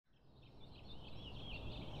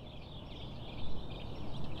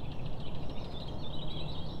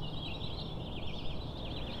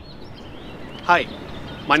Hi,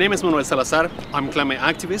 my name is Manuel Salazar. I'm climate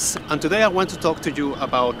activist, and today I want to talk to you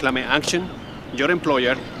about climate action, your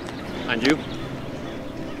employer, and you.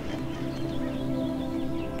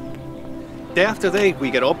 Day after day, we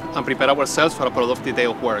get up and prepare ourselves for a productive day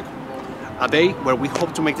of work, a day where we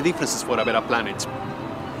hope to make the differences for a better planet.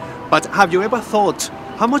 But have you ever thought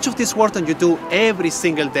how much of this work that you do every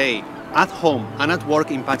single day, at home and at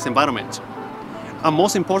work, impacts the environment? And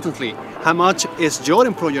most importantly, how much is your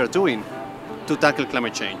employer doing to tackle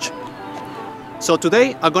climate change? So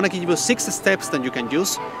today, I'm going to give you 6 steps that you can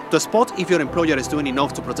use to spot if your employer is doing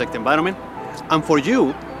enough to protect the environment, and for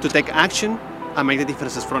you to take action and make the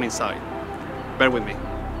differences from inside. Bear with me.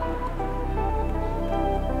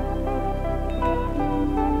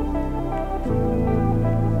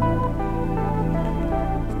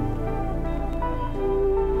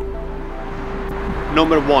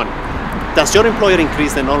 Number 1. Does your employer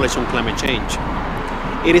increase the knowledge on climate change?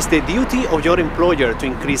 It is the duty of your employer to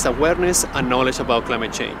increase awareness and knowledge about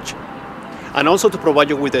climate change, and also to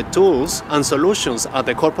provide you with the tools and solutions at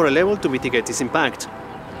the corporate level to mitigate its impact.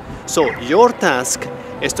 So your task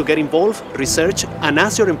is to get involved, research, and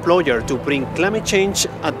ask your employer to bring climate change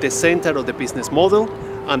at the center of the business model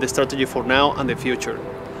and the strategy for now and the future.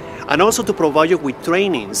 And also to provide you with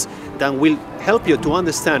trainings that will help you to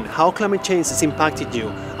understand how climate change is impacting you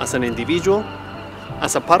as an individual,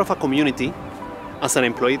 as a part of a community, as an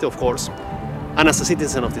employee, of course, and as a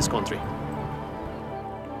citizen of this country.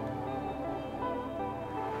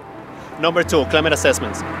 Number 2, climate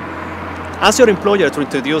assessments. Ask your employer to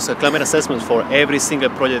introduce a climate assessment for every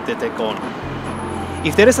single project they take on.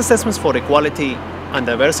 If there is assessments for equality and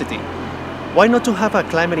diversity, why not to have a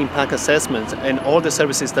climate impact assessment in all the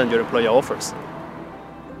services that your employer offers?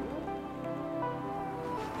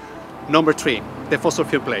 Number 3, the fossil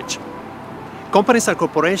fuel pledge. Companies and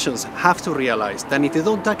corporations have to realize that if they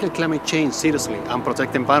don't tackle climate change seriously and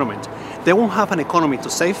protect the environment, they won't have an economy to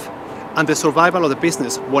save, and the survival of the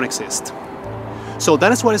business won't exist. So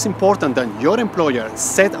that is why it's important that your employer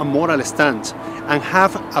set a moral stand and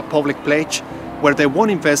have a public pledge where they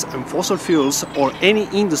won't invest in fossil fuels or any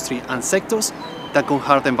industry and sectors that can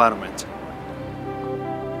harm the environment.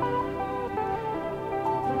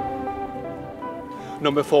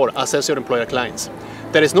 Number 4, assess your employer clients.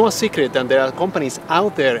 There is no secret that there are companies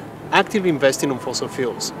out there actively investing in fossil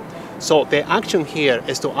fuels. So the action here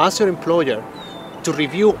is to ask your employer to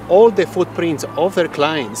review all the footprints of their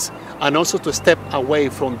clients and also to step away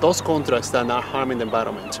from those contracts that are harming the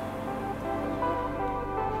environment.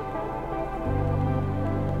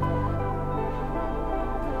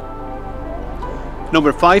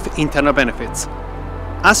 Number 5, internal benefits.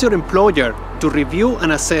 Ask your employer to review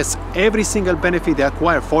and assess every single benefit they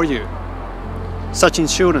acquire for you, such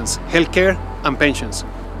insurance, healthcare, and pensions.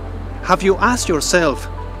 Have you asked yourself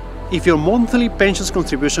if your monthly pensions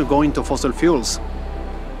contribution go into fossil fuels?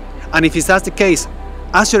 And if that's the case,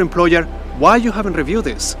 ask your employer why you haven't reviewed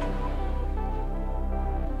this.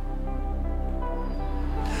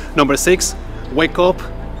 Number 6, wake up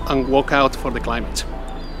and walk out for the climate.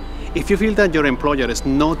 If you feel that your employer is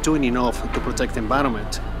not doing enough to protect the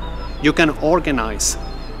environment, you can organize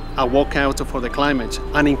a walkout for the climate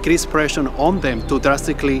and increase pressure on them to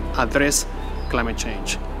drastically address climate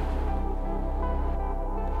change.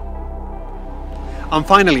 And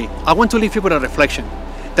finally, I want to leave you with a reflection.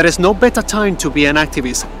 There is no better time to be an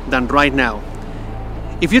activist than right now.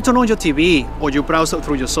 If you turn on your TV or you browse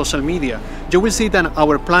through your social media, you will see that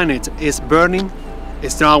our planet is burning,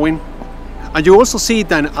 is drowning, and you also see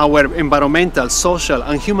that our environmental, social,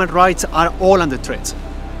 and human rights are all under threat.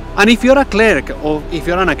 And if you're a clerk, or if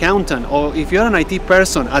you're an accountant, or if you're an IT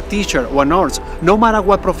person, a teacher, or a nurse, no matter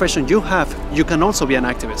what profession you have, you can also be an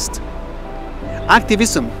activist.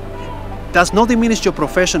 Activism does not diminish your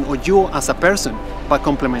profession or you as a person, but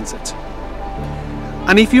complements it.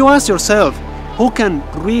 And if you ask yourself, who can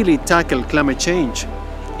really tackle climate change?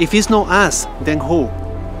 If it's not us, then who?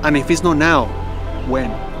 And if it's not now,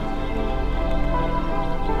 when?